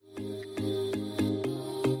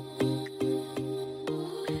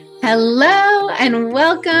Hello and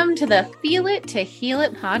welcome to the Feel It to Heal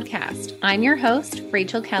It podcast. I'm your host,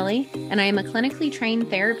 Rachel Kelly, and I am a clinically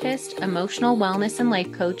trained therapist, emotional wellness and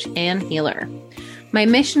life coach, and healer. My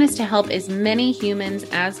mission is to help as many humans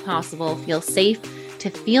as possible feel safe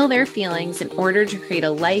to feel their feelings in order to create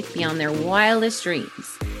a life beyond their wildest dreams.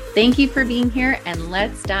 Thank you for being here, and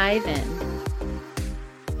let's dive in.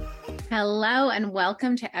 Hello and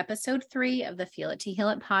welcome to episode 3 of the Feel It to Heal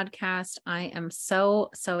It podcast. I am so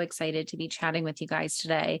excited to be chatting with you guys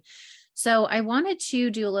today. So I wanted to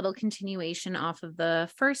do a little continuation off of the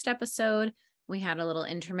first episode. We had a little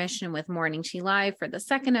intermission with Morning Tea Live for the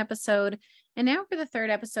second episode. And now for the third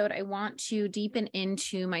episode, I want to deepen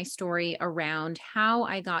into my story around how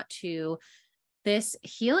I got to this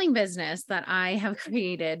healing business that I have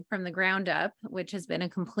created from the ground up, which has been a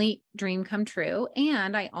complete dream come true.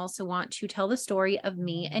 And I also want to tell the story of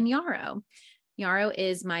me and Yarrow. Yarrow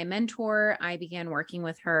is my mentor. I began working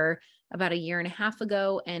with her about 1.5 years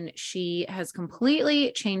ago, and she has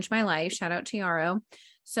completely changed my life. Shout out to Yarrow.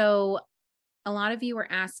 So a lot of you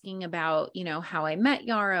were asking about, how I met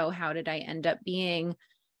Yarrow. How did I end up being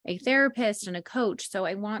a therapist and a coach? So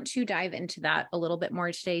I want to dive into that a little bit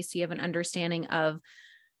more today, so you have an understanding of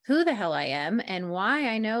who the hell I am and why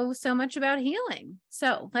I know so much about healing.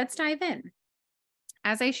 So let's dive in.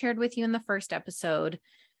 As I shared with you in the first episode,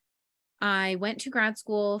 I went to grad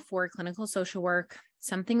school for clinical social work.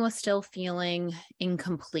 Something was still feeling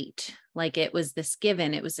incomplete, like it was this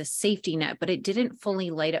given, it was a safety net, but it didn't fully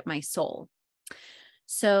light up my soul.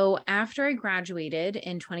 So after I graduated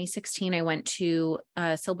in 2016, I went to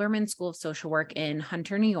Silberman School of Social Work in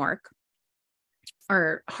Hunter, New York,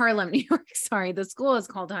 or Harlem, New York. Sorry, the school is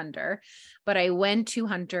called Hunter, but I went to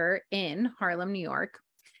Hunter in Harlem, New York,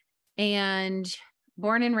 and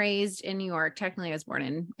born and raised in New York. Technically, I was born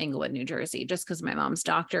in Englewood, New Jersey, just because my mom's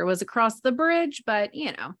doctor was across the bridge, but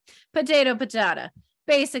potato, potato.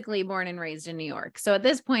 Basically born and raised in New York. So at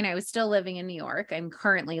this point, I was still living in New York. I'm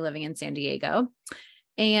currently living in San Diego.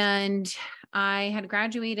 And I had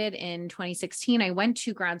graduated in 2016. I went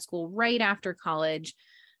to grad school right after college.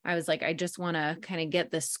 I was like, I just want to kind of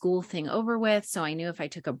get this school thing over with. So I knew if I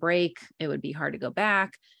took a break, it would be hard to go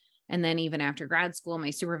back. And then even after grad school, my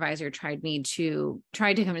supervisor tried to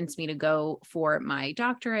convince me to go for my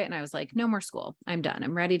doctorate. And I was like, no more school. I'm done.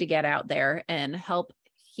 I'm ready to get out there and help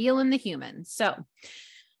heal in the human. So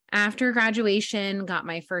after graduation, got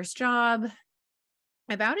my first job.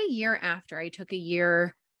 About 1 year after, I took 1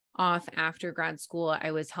 year off after grad school.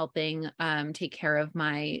 I was helping take care of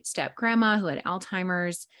my step grandma who had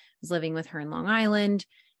Alzheimer's. I was living with her in Long Island,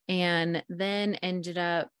 and then ended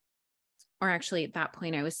up, or actually at that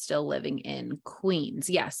point, I was still living in Queens.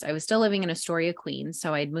 Yes, I was still living in Astoria, Queens.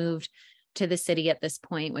 So I'd moved to the city at this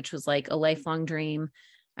point, which was like a lifelong dream.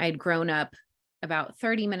 I'd grown up about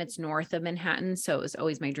 30 minutes north of Manhattan. So it was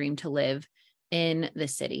always my dream to live in the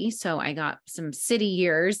city. So I got some city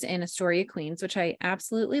years in Astoria, Queens, which I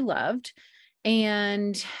absolutely loved.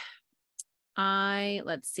 And so I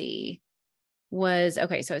was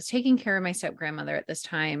taking care of my step grandmother at this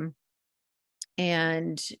time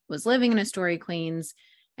and was living in Astoria, Queens.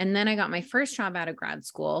 And then I got my first job out of grad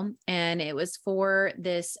school, and it was for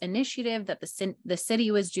this initiative that the city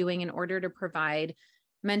was doing in order to provide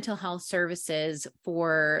mental health services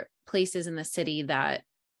for places in the city that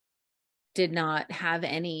did not have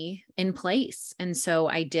any in place. And so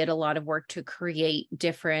I did a lot of work to create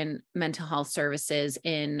different mental health services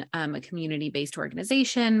in a community-based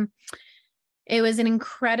organization. It was an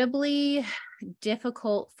incredibly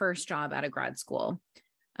difficult first job out of grad school.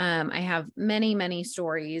 I have many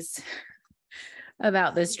stories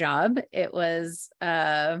about this job. It was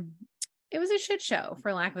a shit show,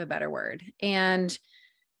 for lack of a better word. And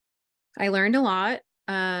I learned a lot.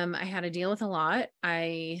 I had to deal with a lot.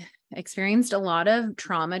 I experienced a lot of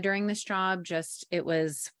trauma during this job. It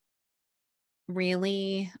was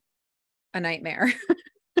really a nightmare.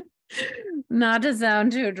 Not to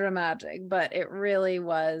sound too dramatic, but it really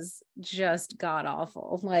was just god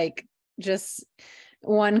awful. Like, just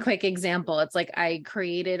one quick example. It's like I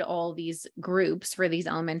created all these groups for these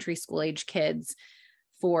elementary school age kids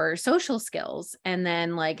for social skills. And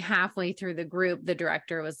then like halfway through the group, the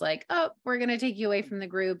director was like, oh, we're going to take you away from the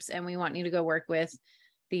groups and we want you to go work with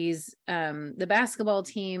the basketball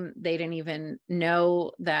team. They didn't even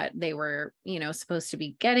know that they were, supposed to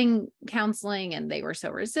be getting counseling, and they were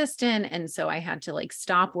so resistant. And so I had to like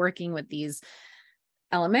stop working with these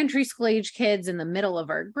elementary school age kids in the middle of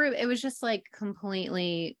our group. It was just like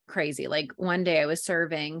completely crazy. Like one day I was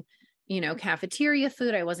serving, cafeteria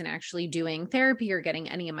food. I wasn't actually doing therapy or getting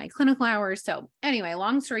any of my clinical hours. So anyway,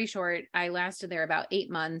 long story short, I lasted there about 8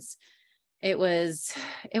 months. it was,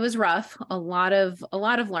 it was rough, a lot of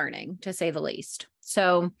learning, to say the least.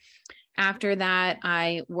 So after that,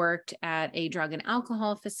 I worked at a drug and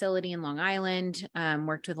alcohol facility in Long Island,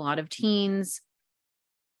 worked with a lot of teens,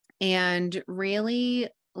 and really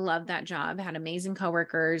loved that job, had amazing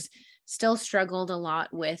coworkers, still struggled a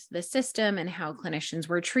lot with the system and how clinicians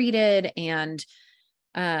were treated. And,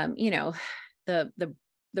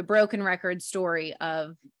 the broken record story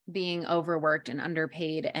of being overworked and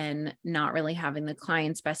underpaid and not really having the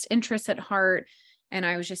client's best interests at heart. And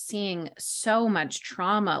I was just seeing so much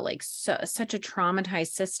trauma, like such a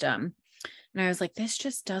traumatized system. And I was like, this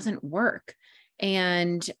just doesn't work.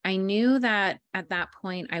 And I knew that at that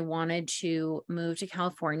point, I wanted to move to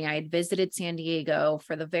California. I had visited San Diego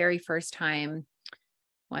for the very first time.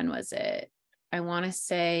 When was it? I want to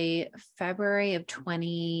say February of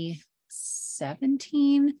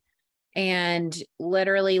 2017, and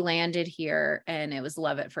literally landed here, and it was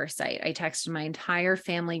love at first sight. I texted my entire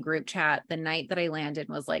family group chat the night that I landed,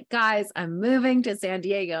 was like, guys, I'm moving to San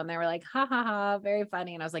Diego. And they were like, ha ha ha, very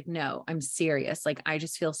funny. And I was like, no, I'm serious. Like, I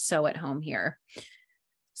just feel so at home here.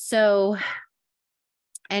 So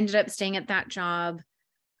I ended up staying at that job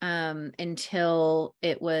until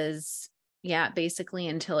it was, basically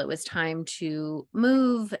until it was time to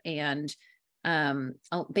move. And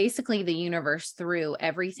basically the universe threw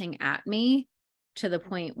everything at me to the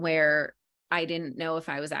point where I didn't know if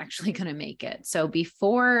I was actually going to make it. So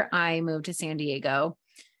before I moved to San Diego,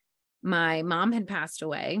 my mom had passed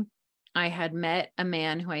away. I had met a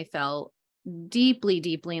man who I felt deeply,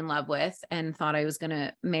 deeply in love with and thought I was going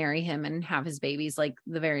to marry him and have his babies like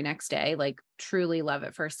the very next day, like truly love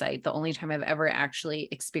at first sight. The only time I've ever actually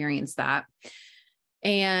experienced that.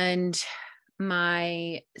 And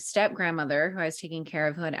my step grandmother, who I was taking care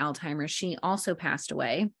of, who had Alzheimer's, she also passed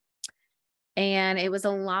away. And it was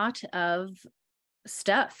a lot of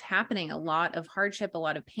stuff happening, a lot of hardship, a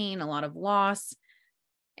lot of pain, a lot of loss.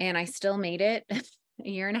 And I still made it. A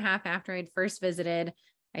year and a half after I'd first visited,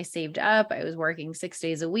 I saved up. I was working 6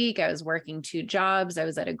 days a week. I was working 2 jobs. I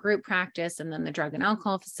was at a group practice and then the drug and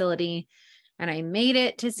alcohol facility. And I made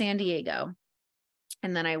it to San Diego.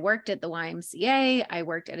 And then I worked at the YMCA. I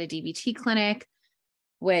worked at a DBT clinic,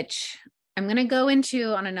 which I'm going to go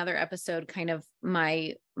into on another episode, kind of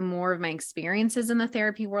more of my experiences in the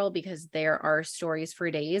therapy world, because there are stories for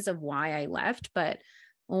days of why I left. But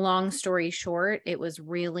long story short, it was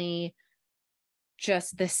really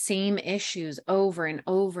just the same issues over and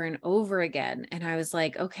over and over again. And I was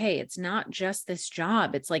like, okay, it's not just this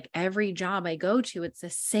job. It's like every job I go to, it's the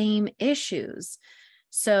same issues.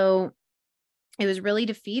 So it was really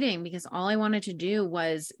defeating because all I wanted to do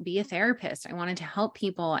was be a therapist. I wanted to help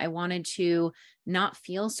people. I wanted to not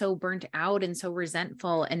feel so burnt out and so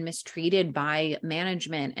resentful and mistreated by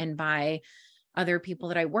management and by other people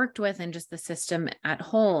that I worked with and just the system at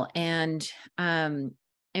whole. And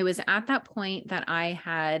it was at that point that I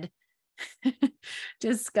had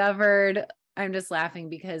discovered, I'm just laughing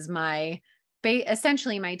because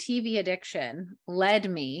essentially my TV addiction led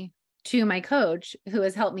me to my coach who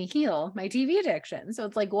has helped me heal my TV addiction. So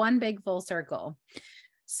it's like one big full circle.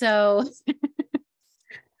 So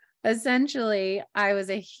essentially I was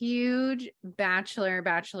a huge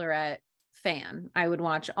Bachelorette fan. I would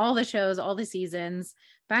watch all the shows, all the seasons,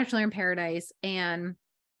 Bachelor in Paradise, and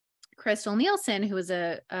Crystal Nielsen, who was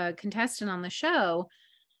a contestant on the show,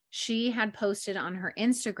 she had posted on her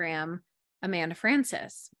Instagram Amanda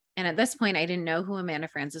Francis. And at this point, I didn't know who Amanda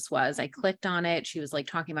Francis was. I clicked on it. She was like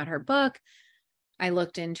talking about her book. I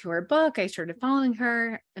looked into her book. I started following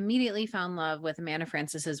her, immediately fell in love with Amanda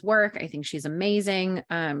Francis's work. I think she's amazing.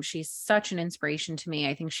 She's such an inspiration to me.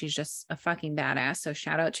 I think she's just a fucking badass. So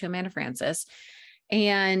shout out to Amanda Francis.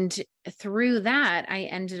 And through that, I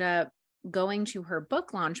ended up going to her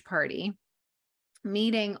book launch party,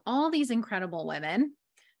 meeting all these incredible women.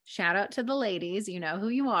 Shout out to the ladies, you know who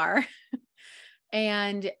you are.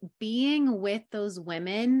 And being with those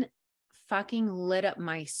women fucking lit up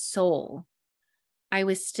my soul. I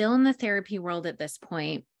was still in the therapy world at this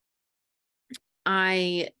point.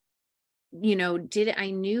 I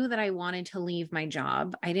knew that I wanted to leave my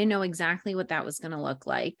job. I didn't know exactly what that was going to look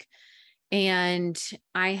like. And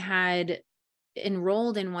I had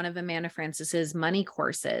enrolled in one of Amanda Francis's money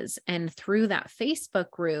courses. And through that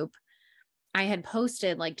Facebook group, I had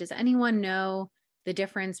posted, like, does anyone know the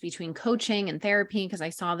difference between coaching and therapy? Because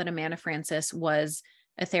I saw that Amanda Francis was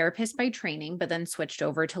a therapist by training, but then switched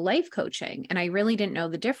over to life coaching. And I really didn't know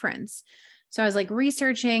the difference. So I was like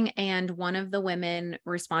researching, and one of the women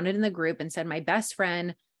responded in the group and said, my best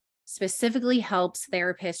friend specifically helps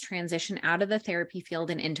therapists transition out of the therapy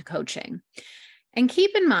field and into coaching. And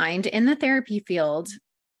keep in mind, in the therapy field,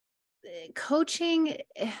 coaching,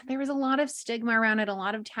 there was a lot of stigma around it, a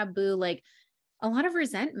lot of taboo, like a lot of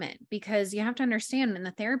resentment, because you have to understand in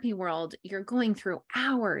the therapy world, you're going through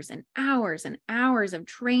hours and hours and hours of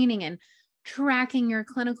training and tracking your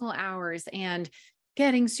clinical hours and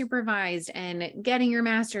getting supervised and getting your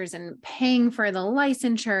master's and paying for the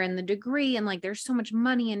licensure and the degree. And like, there's so much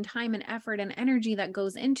money and time and effort and energy that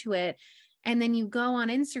goes into it. And then you go on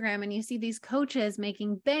Instagram and you see these coaches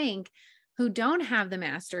making bank who don't have the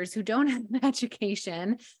masters, who don't have the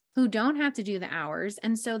education, who don't have to do the hours.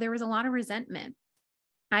 And so there was a lot of resentment.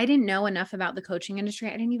 I didn't know enough about the coaching industry.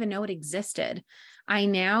 I didn't even know it existed. I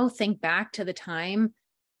now think back to the time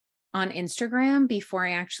on Instagram before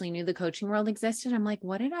I actually knew the coaching world existed. I'm like,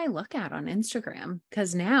 what did I look at on Instagram?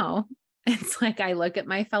 Because now it's like I look at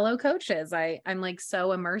my fellow coaches. I'm like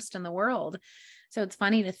so immersed in the world. So it's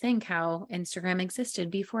funny to think how Instagram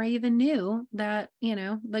existed before I even knew that,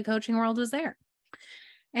 the coaching world was there.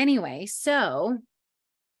 Anyway, so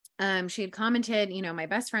she had commented, my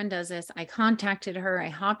best friend does this. I contacted her. I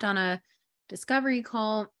hopped on a discovery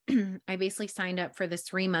call. I basically signed up for this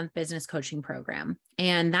 3-month business coaching program.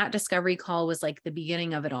 And that discovery call was like the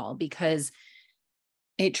beginning of it all, because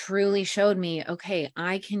it truly showed me, okay,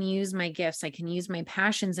 I can use my gifts. I can use my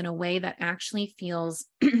passions in a way that actually feels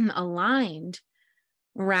aligned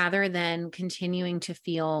rather than continuing to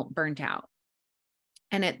feel burnt out.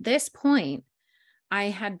 And at this point, I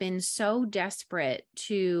had been so desperate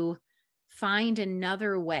to find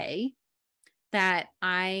another way that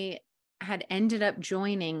I had ended up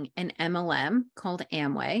joining an MLM called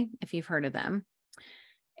Amway, if you've heard of them.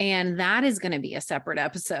 And that is going to be a separate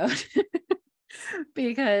episode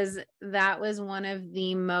because that was one of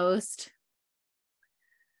the most,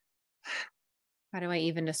 how do I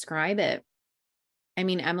even describe it? I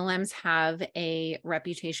mean, MLMs have a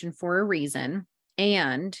reputation for a reason,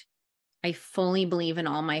 and I fully believe in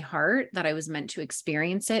all my heart that I was meant to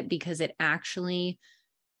experience it, because it actually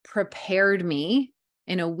prepared me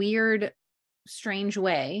in a weird, strange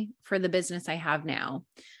way for the business I have now.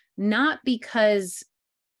 Not because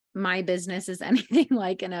my business is anything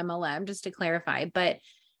like an MLM, just to clarify, but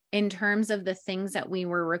in terms of the things that we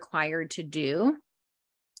were required to do,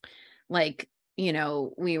 like,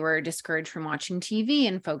 we were discouraged from watching TV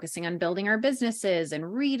and focusing on building our businesses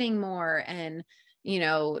and reading more and,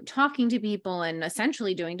 talking to people and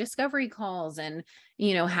essentially doing discovery calls and,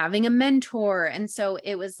 having a mentor. And so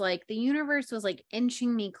it was like the universe was like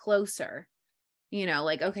inching me closer,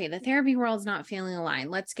 like, okay, the therapy world's not feeling aligned.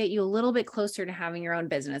 Let's get you a little bit closer to having your own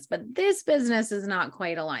business, but this business is not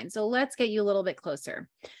quite aligned. So let's get you a little bit closer.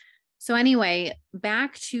 So anyway,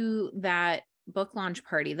 back to that book launch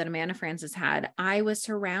party that Amanda Francis had, I was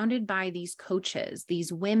surrounded by these coaches,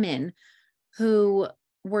 these women who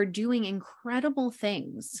were doing incredible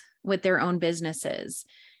things with their own businesses.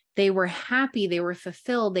 They were happy, they were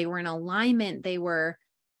fulfilled, they were in alignment, they were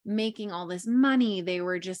making all this money, they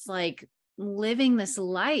were just like living this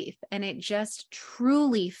life. And it just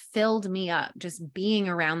truly filled me up just being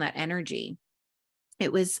around that energy.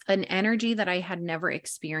 It was an energy that I had never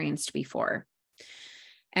experienced before.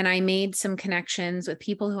 And I made some connections with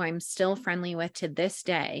people who I'm still friendly with to this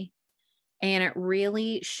day. And it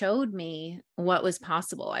really showed me what was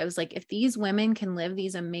possible. I was like, if these women can live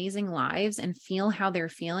these amazing lives and feel how they're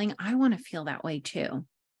feeling, I want to feel that way too.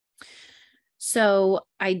 So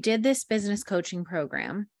I did this business coaching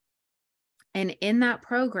program. And in that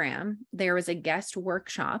program, there was a guest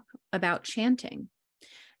workshop about chanting.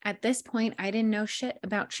 At this point, I didn't know shit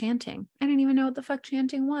about chanting. I didn't even know what the fuck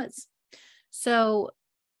chanting was. So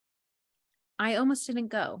I almost didn't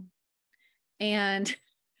go. And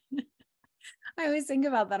I always think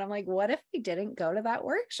about that. I'm like, what if I didn't go to that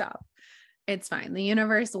workshop? It's fine. The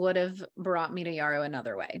universe would have brought me to Yarrow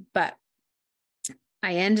another way, but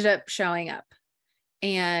I ended up showing up.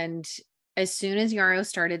 And as soon as Yarrow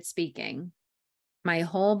started speaking, my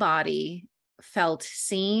whole body felt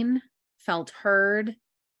seen, felt heard.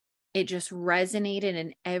 It just resonated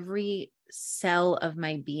in every cell of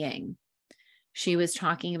my being. She was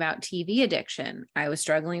talking about TV addiction. I was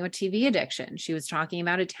struggling with TV addiction. She was talking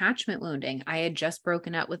about attachment wounding. I had just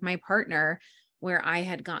broken up with my partner, where I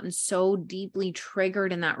had gotten so deeply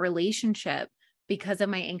triggered in that relationship because of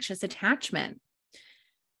my anxious attachment.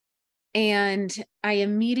 And I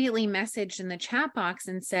immediately messaged in the chat box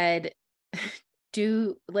and said,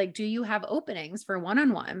 do you have openings for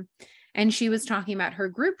one-on-one? And she was talking about her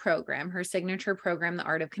group program, her signature program, The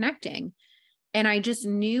Art of Connecting. And I just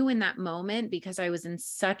knew in that moment, because I was in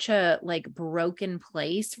such a broken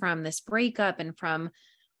place from this breakup and from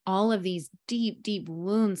all of these deep, deep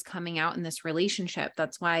wounds coming out in this relationship.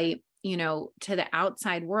 That's why, to the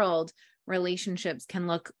outside world, relationships can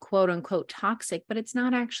look quote unquote toxic, but it's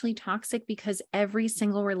not actually toxic because every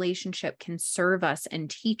single relationship can serve us and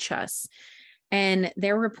teach us. And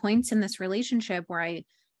there were points in this relationship where I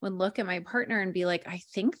would look at my partner and be like, I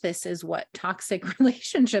think this is what toxic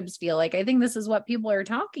relationships feel like. I think this is what people are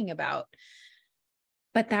talking about.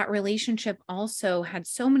 But that relationship also had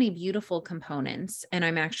so many beautiful components. And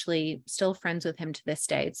I'm actually still friends with him to this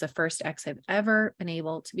day. It's the first ex I've ever been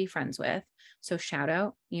able to be friends with. So shout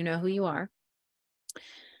out, you know who you are.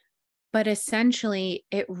 But essentially,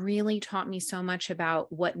 it really taught me so much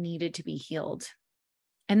about what needed to be healed.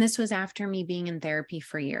 And this was after me being in therapy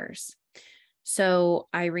for years. So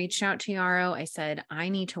I reached out to Yarrow. I said, I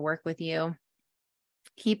need to work with you.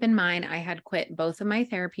 Keep in mind, I had quit both of my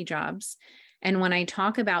therapy jobs. And when I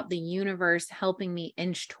talk about the universe helping me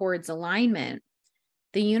inch towards alignment,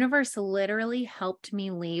 the universe literally helped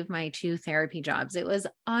me leave my 2 therapy jobs. It was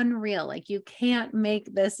unreal. Like, you can't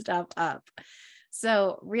make this stuff up.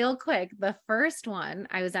 So real quick, the first one,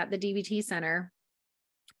 I was at the DBT center,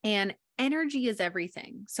 and energy is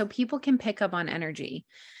everything. So people can pick up on energy.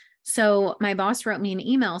 So my boss wrote me an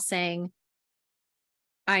email saying,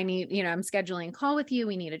 I need, I'm scheduling a call with you.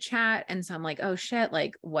 We need a chat. And so I'm like, oh shit,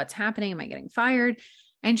 like, what's happening? Am I getting fired?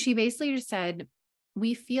 And she basically just said,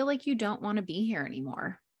 we feel like you don't want to be here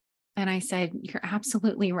anymore. And I said, you're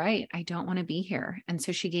absolutely right. I don't want to be here. And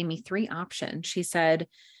so she gave me 3 options. She said,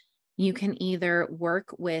 you can either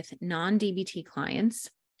work with non-DBT clients,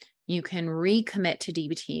 you can recommit to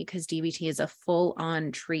DBT, because DBT is a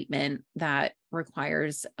full-on treatment that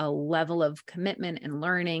requires a level of commitment and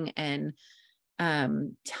learning and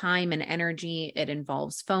time and energy. It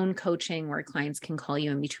involves phone coaching where clients can call you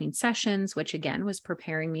in between sessions, which again was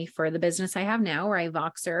preparing me for the business I have now, where I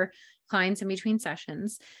Voxer clients in between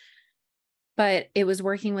sessions. But it was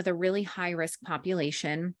working with a really high risk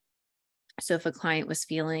population. So if a client was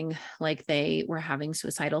feeling like they were having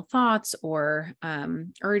suicidal thoughts or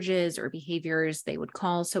urges or behaviors, they would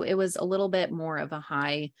call. So it was a little bit more of a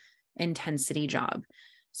high intensity job.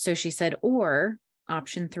 So she said, or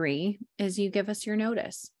option 3 is you give us your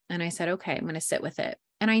notice. And I said, okay, I'm going to sit with it.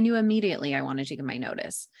 And I knew immediately I wanted to give my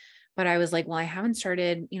notice, but I was like, well, I haven't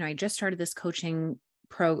started, I just started this coaching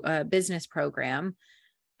business program.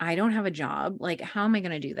 I don't have a job. Like, how am I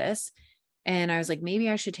going to do this? And I was like, maybe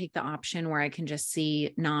I should take the option where I can just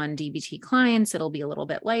see non-DBT clients. It'll be a little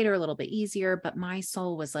bit lighter, a little bit easier. But my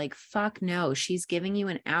soul was like, fuck no, she's giving you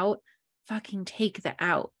an out. Fucking take the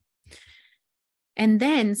out. And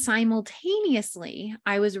then simultaneously,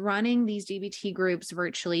 I was running these DBT groups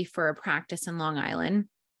virtually for a practice in Long Island.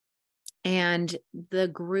 And the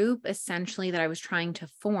group essentially that I was trying to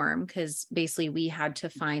form, because basically we had to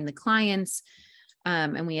find the clients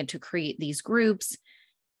and we had to create these groups.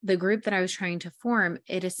 The group that I was trying to form,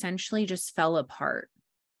 it essentially just fell apart.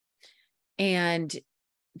 And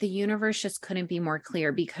the universe just couldn't be more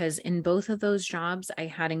clear, because in both of those jobs, I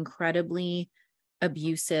had incredibly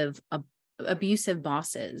abusive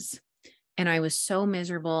bosses. And I was so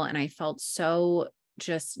miserable and I felt so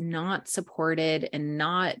just not supported and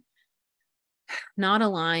not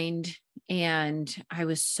aligned. And I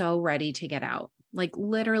was so ready to get out, like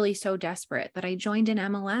literally so desperate that I joined an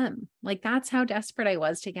MLM. Like, that's how desperate I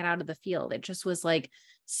was to get out of the field. It just was like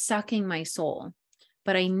sucking my soul.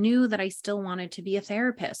 But I knew that I still wanted to be a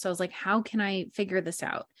therapist. So I was like, how can I figure this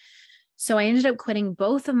out? So I ended up quitting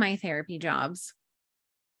both of my therapy jobs.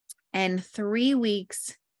 And 3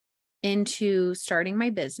 weeks into starting my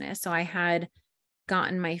business, so I had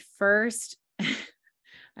gotten my first,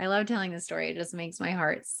 I love telling this story. It just makes my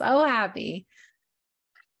heart so happy.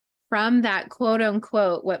 From that quote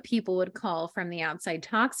unquote, what people would call from the outside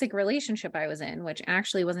toxic relationship I was in, which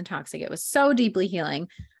actually wasn't toxic. It was so deeply healing.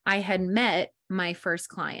 I had met my first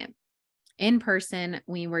client in person.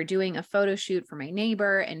 We were doing a photo shoot for my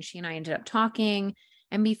neighbor, and she and I ended up talking.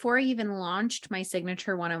 And before I even launched my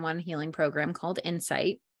signature one-on-one healing program called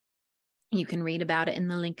Insight, you can read about it in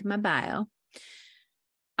the link in my bio,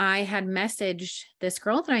 I had messaged this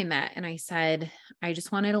girl that I met, and I said, I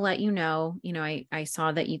just wanted to let you know, I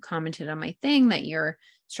saw that you commented on my thing that you're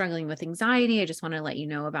struggling with anxiety. I just want to let you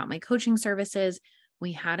know about my coaching services.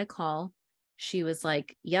 We had a call. She was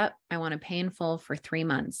like, yep, I want to pay in full for 3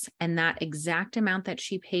 months. And that exact amount that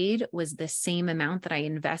she paid was the same amount that I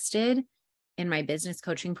invested in my business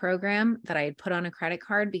coaching program that I had put on a credit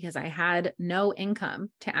card, because I had no income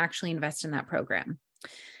to actually invest in that program.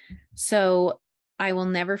 So I will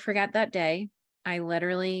never forget that day. I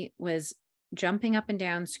literally was jumping up and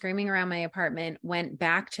down, screaming around my apartment, went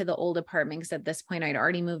back to the old apartment because at this point I'd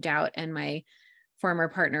already moved out and my former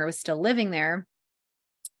partner was still living there.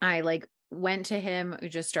 I went to him, we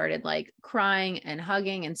just started like crying and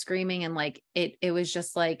hugging and screaming. And like, it was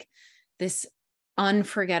just like this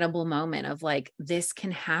unforgettable moment of like, this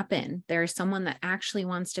can happen. There's someone that actually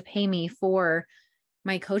wants to pay me for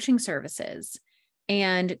my coaching services.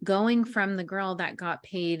 And going from the girl that got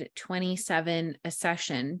paid $27 a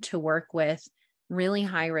session to work with really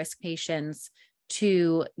high risk patients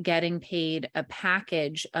to getting paid a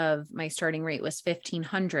package of, my starting rate was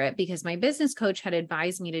 $1,500 because my business coach had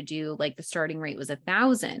advised me to do like the starting rate was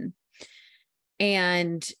 $1,000.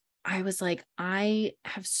 And I was like, I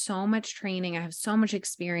have so much training. I have so much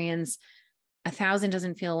experience. 1,000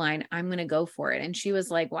 doesn't feel aligned. I'm going to go for it. And she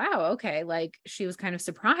was like, wow, okay. Like she was kind of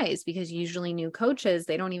surprised because usually new coaches,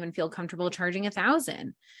 they don't even feel comfortable charging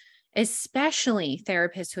 1,000, especially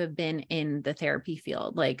therapists who have been in the therapy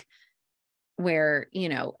field, like where, you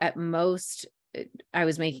know, at most I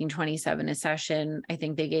was making 27 a session. I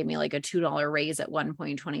think they gave me like a $2 raise at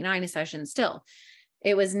 1.29 a session. Still,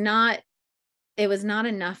 it was not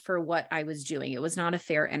enough for what I was doing. It was not a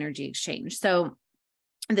fair energy exchange. So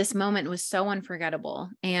this moment was so unforgettable.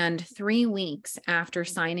 And 3 weeks after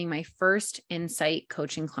signing my first Insight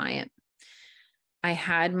coaching client, I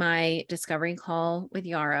had my discovery call with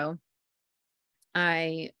Yarrow.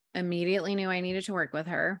 I immediately knew I needed to work with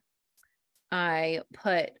her. I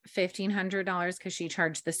put $1,500 because she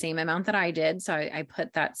charged the same amount that I did. So I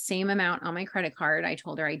put that same amount on my credit card. I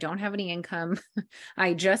told her I don't have any income.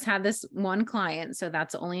 I just had this one client. So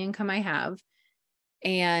that's the only income I have.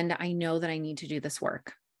 And I know that I need to do this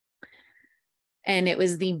work. And it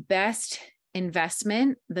was the best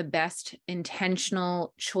investment, the best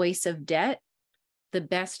intentional choice of debt, the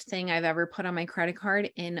best thing I've ever put on my credit card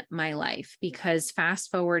in my life. Because fast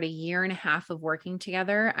forward 1.5 years of working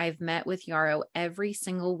together, I've met with Yarrow every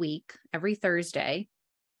single week, every Thursday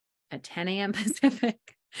at 10 a.m. Pacific.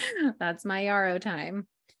 That's my Yarrow time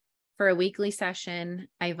for a weekly session.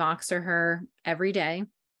 I Voxer her every day.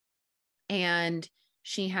 And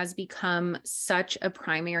she has become such a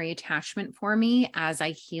primary attachment for me as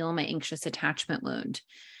I heal my anxious attachment wound.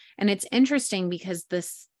 And it's interesting because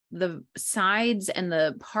the sides and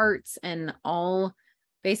the parts and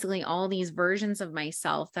basically all these versions of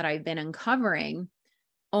myself that I've been uncovering,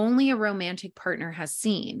 only a romantic partner has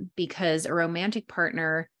seen, because a romantic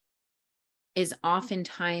partner is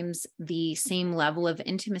oftentimes the same level of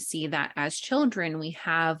intimacy that as children we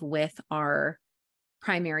have with our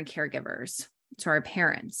primary caregivers. So our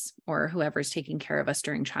parents or whoever's taking care of us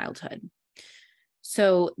during childhood.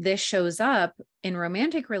 So this shows up in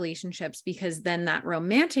romantic relationships because then that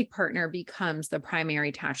romantic partner becomes the primary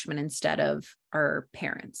attachment instead of our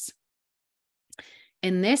parents.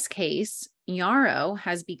 In this case, Yarrow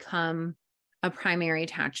has become a primary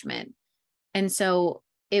attachment. And so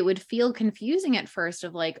it would feel confusing at first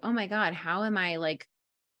of like, oh my God, how am I like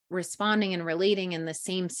responding and relating and the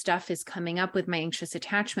same stuff is coming up with my anxious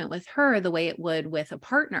attachment with her the way it would with a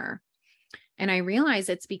partner. And I realize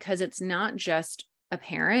it's because it's not just a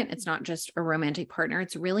parent, it's not just a romantic partner,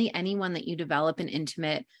 it's really anyone that you develop an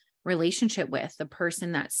intimate relationship with, the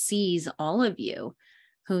person that sees all of you,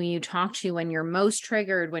 who you talk to when you're most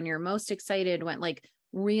triggered, when you're most excited, when like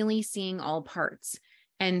really seeing all parts.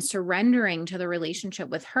 And surrendering to the relationship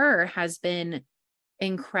with her has been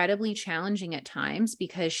incredibly challenging at times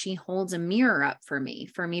because she holds a mirror up for me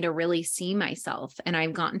to really see myself. And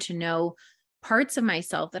I've gotten to know parts of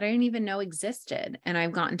myself that I didn't even know existed. And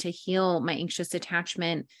I've gotten to heal my anxious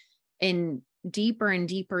attachment in deeper and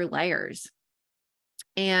deeper layers.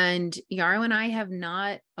 And Yarrow and I have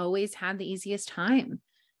not always had the easiest time.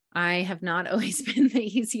 I have not always been the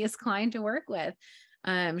easiest client to work with.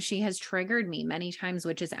 She has triggered me many times,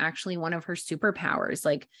 which is actually one of her superpowers.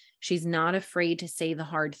 Like she's not afraid to say the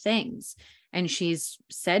hard things. And she's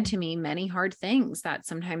said to me many hard things that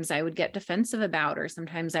sometimes I would get defensive about, or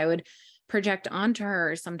sometimes I would project onto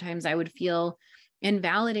her. Or sometimes I would feel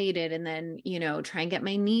invalidated and then, try and get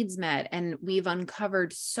my needs met. And we've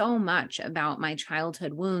uncovered so much about my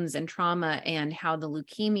childhood wounds and trauma and how the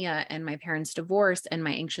leukemia and my parents' divorce and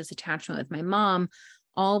my anxious attachment with my mom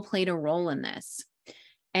all played a role in this.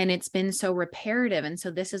 And it's been so reparative. And so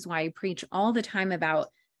this is why I preach all the time about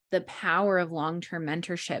the power of long-term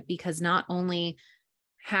mentorship, because not only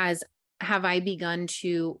have I begun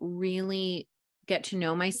to really get to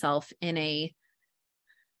know myself in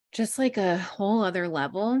just like a whole other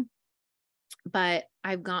level, but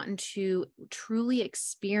I've gotten to truly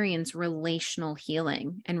experience relational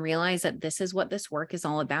healing and realize that this is what this work is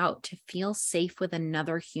all about: to feel safe with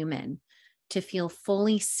another human, to feel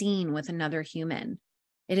fully seen with another human.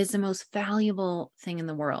 It is the most valuable thing in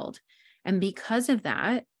the world. And because of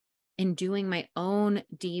that, in doing my own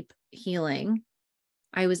deep healing,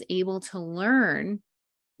 I was able to learn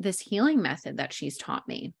this healing method that she's taught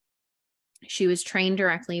me. She was trained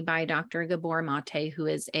directly by Dr. Gabor Mate, who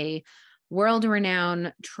is a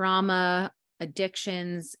world-renowned trauma,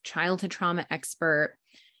 addictions, childhood trauma expert.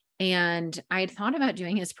 And I had thought about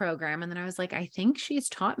doing his program. And then I was like, I think she's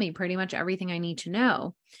taught me pretty much everything I need to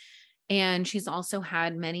know. And she's also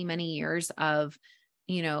had many, many years of,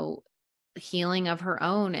 healing of her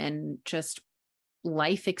own and just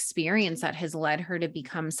life experience that has led her to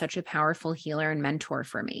become such a powerful healer and mentor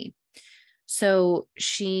for me. So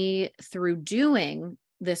she, through doing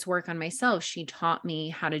this work on myself, she taught me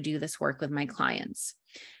how to do this work with my clients.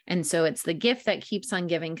 And so it's the gift that keeps on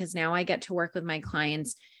giving, because now I get to work with my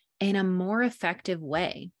clients in a more effective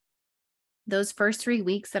way. Those first 3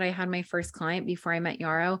 weeks that I had my first client before I met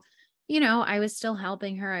Yarrow, I was still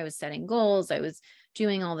helping her. I was setting goals. I was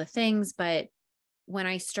doing all the things. But when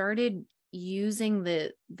I started using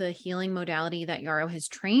the healing modality that Yarrow has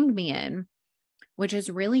trained me in, which is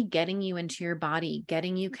really getting you into your body,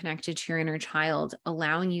 getting you connected to your inner child,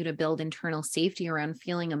 allowing you to build internal safety around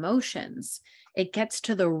feeling emotions. It gets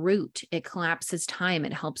to the root. It collapses time.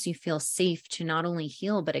 It helps you feel safe to not only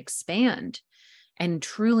heal, but expand and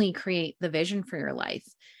truly create the vision for your life.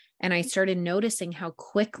 And I started noticing how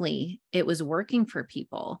quickly it was working for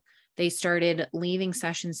people. They started leaving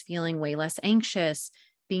sessions feeling way less anxious,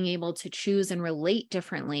 being able to choose and relate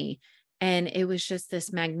differently. And it was just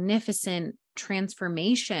this magnificent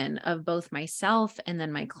transformation of both myself and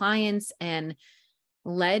then my clients, and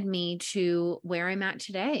led me to where I'm at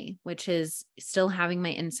today, which is still having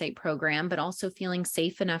my insight program, but also feeling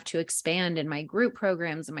safe enough to expand in my group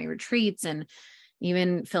programs and my retreats, and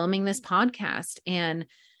even filming this podcast. And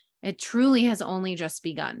it truly has only just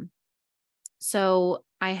begun. So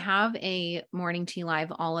I have a morning tea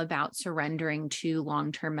live all about surrendering to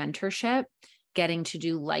long-term mentorship, getting to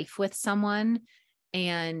do life with someone.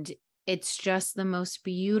 And it's just the most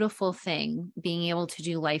beautiful thing being able to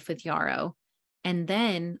do life with Yarrow. And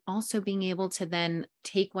then also being able to then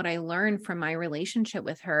take what I learned from my relationship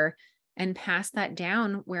with her and pass that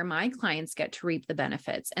down where my clients get to reap the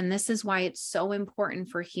benefits. And this is why it's so important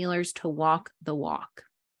for healers to walk the walk.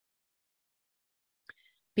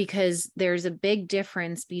 Because there's a big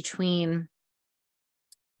difference between,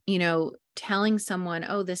 telling someone,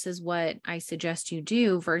 oh, this is what I suggest you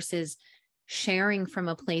do, versus sharing from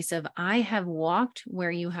a place of, I have walked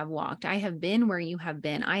where you have walked. I have been where you have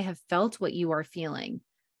been. I have felt what you are feeling.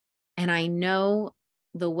 And I know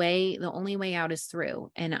the only way out is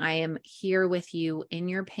through. And I am here with you in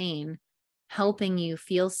your pain, helping you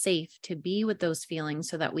feel safe to be with those feelings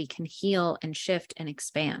so that we can heal and shift and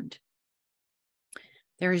expand.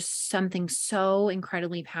 There is something so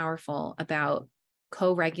incredibly powerful about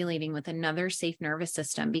co-regulating with another safe nervous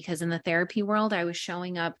system, because in the therapy world, I was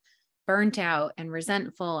showing up burnt out and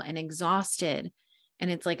resentful and exhausted. And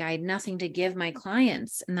it's like I had nothing to give my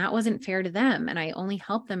clients, and that wasn't fair to them. And I only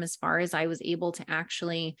helped them as far as I was able to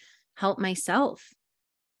actually help myself.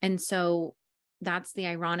 And so that's the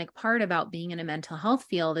ironic part about being in a mental health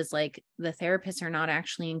field, is like the therapists are not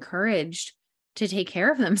actually encouraged to take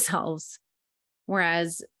care of themselves.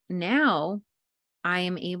 Whereas now I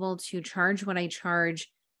am able to charge what I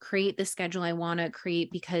charge, create the schedule I want to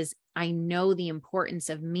create, because I know the importance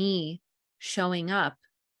of me showing up,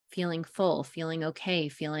 feeling full, feeling okay,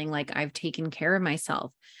 feeling like I've taken care of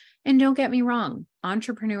myself. And don't get me wrong,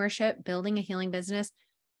 entrepreneurship, building a healing business,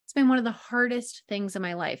 it's been one of the hardest things in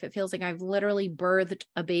my life. It feels like I've literally birthed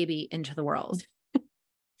a baby into the world.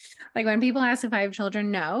 Like when people ask if I have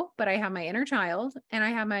children, no, but I have my inner child and I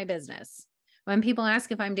have my business. When people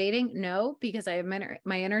ask if I'm dating, no, because I have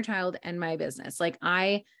my inner child and my business. Like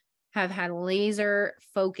I have had laser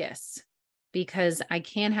focus, because I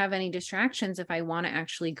can't have any distractions if I want to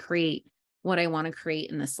actually create what I want to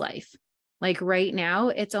create in this life. Like right now,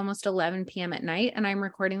 it's almost 11 p.m. at night and I'm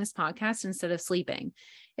recording this podcast instead of sleeping.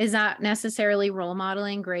 Is that necessarily role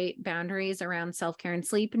modeling great boundaries around self-care and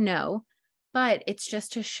sleep? No, but it's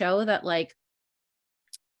just to show that like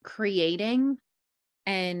creating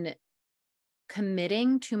and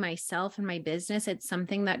committing to myself and my business, it's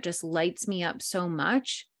something that just lights me up so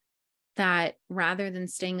much that rather than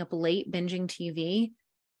staying up late binging TV,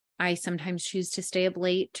 I sometimes choose to stay up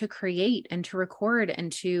late to create and to record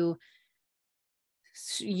and to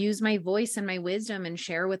use my voice and my wisdom and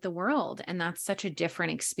share with the world. And that's such a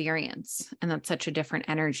different experience. And that's such a different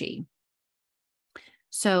energy.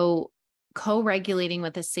 So co-regulating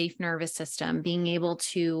with a safe nervous system, being able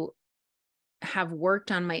to have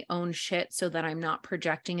worked on my own shit so that I'm not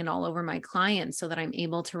projecting it all over my clients, so that I'm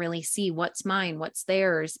able to really see what's mine, what's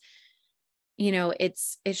theirs.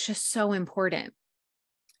 It's just so important.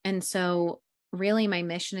 And so really my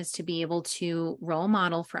mission is to be able to role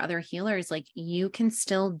model for other healers. Like, you can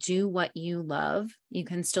still do what you love. You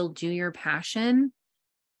can still do your passion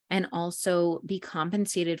and also be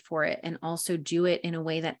compensated for it, and also do it in a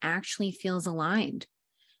way that actually feels aligned.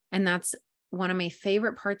 And that's one of my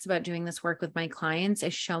favorite parts about doing this work with my clients,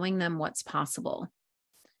 is showing them what's possible.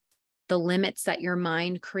 The limits that your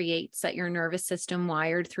mind creates, that your nervous system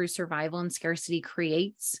wired through survival and scarcity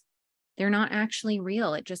creates, they're not actually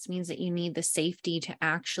real. It just means that you need the safety to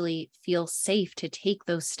actually feel safe to take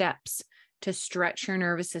those steps, to stretch your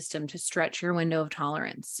nervous system, to stretch your window of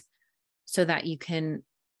tolerance, so that you can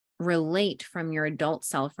relate from your adult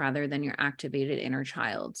self rather than your activated inner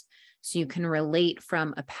child. So you can relate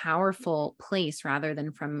from a powerful place rather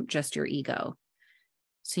than from just your ego.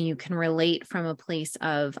 So you can relate from a place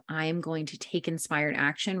of, I'm going to take inspired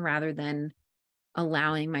action rather than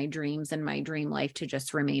allowing my dreams and my dream life to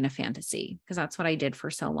just remain a fantasy, because that's what I did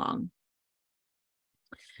for so long.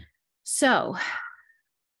 So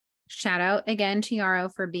shout out again to Yarrow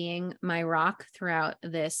for being my rock throughout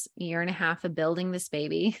this 1.5 years of building this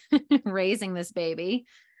baby, raising this baby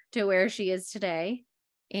to where she is today,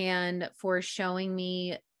 and for showing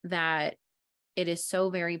me that it is so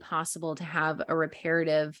very possible to have a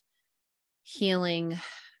reparative, healing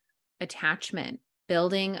attachment.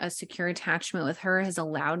 Building a secure attachment with her has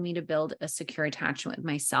allowed me to build a secure attachment with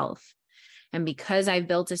myself. And because I've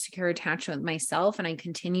built a secure attachment with myself, and I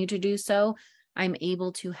continue to do so, I'm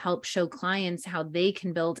able to help show clients how they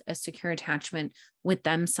can build a secure attachment with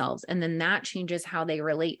themselves. And then that changes how they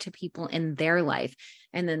relate to people in their life.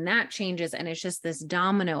 And then that changes, and it's just this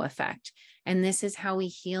domino effect. And this is how we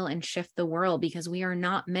heal and shift the world, because we are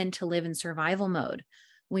not meant to live in survival mode.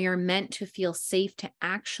 We are meant to feel safe to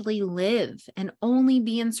actually live, and only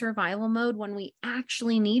be in survival mode when we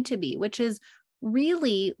actually need to be, which is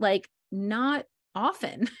really like not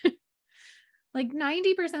often. Like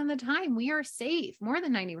 90% of the time we are safe, more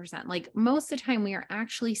than 90%. Like most of the time we are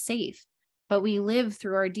actually safe, but we live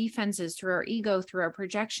through our defenses, through our ego, through our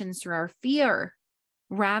projections, through our fear,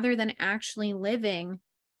 rather than actually living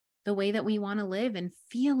the way that we want to live and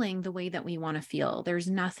feeling the way that we want to feel. There's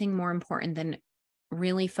nothing more important than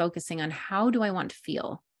really focusing on, how do I want to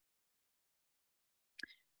feel?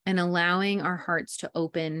 And allowing our hearts to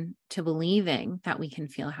open to believing that we can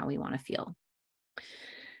feel how we want to feel.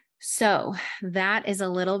 So that is a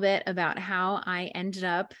little bit about how I ended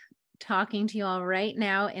up talking to you all right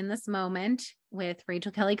now in this moment with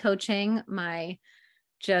Rachel Kelly Coaching, my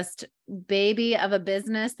just baby of a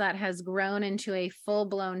business that has grown into a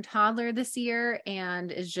full-blown toddler this year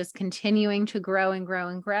and is just continuing to grow and grow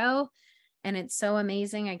and grow. And it's so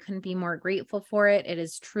amazing. I couldn't be more grateful for it. It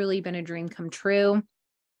has truly been a dream come true.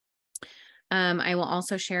 I will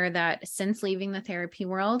also share that since leaving the therapy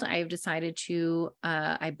world, I've decided to,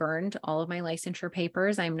 I burned all of my licensure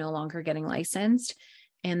papers. I'm no longer getting licensed.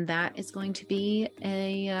 And that is going to be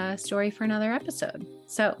a story for another episode.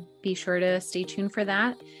 So be sure to stay tuned for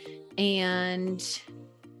that. And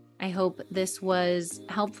I hope this was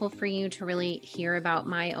helpful for you to really hear about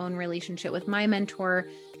my own relationship with my mentor,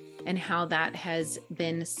 and how that has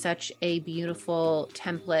been such a beautiful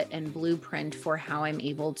template and blueprint for how I'm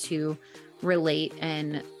able to relate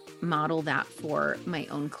and model that for my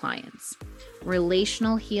own clients.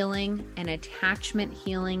 Relational healing and attachment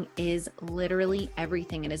healing is literally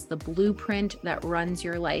everything. It is the blueprint that runs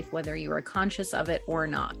your life, whether you are conscious of it or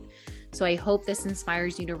not. So I hope this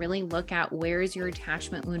inspires you to really look at, where is your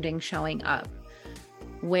attachment wounding showing up?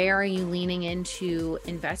 Where are you leaning into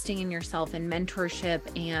investing in yourself and mentorship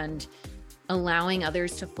and allowing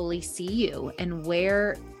others to fully see you? And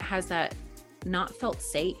where has that not felt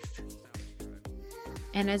safe?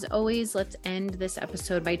 And as always, let's end this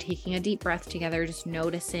episode by taking a deep breath together, just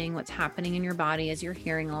noticing what's happening in your body as you're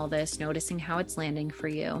hearing all this, noticing how it's landing for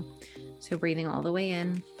you. So breathing all the way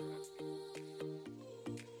in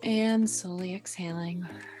and slowly exhaling,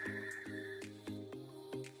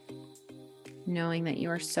 knowing that you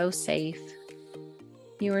are so safe,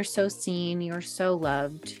 you are so seen, you are so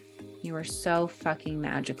loved, you are so fucking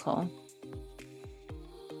magical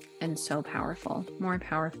and so powerful, more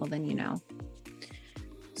powerful than you know.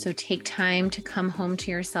 So take time to come home to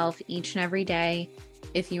yourself each and every day.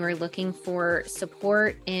 If you are looking for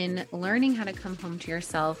support in learning how to come home to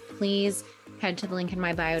yourself, please head to the link in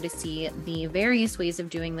my bio to see the various ways of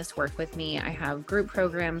doing this work with me. I have group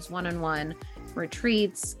programs, one-on-one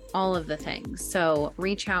retreats, all of the things. So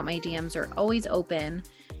reach out. My DMs are always open.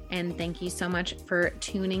 And thank you so much for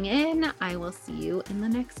tuning in. I will see you in the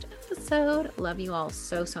next episode. Love you all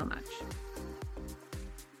so, so much.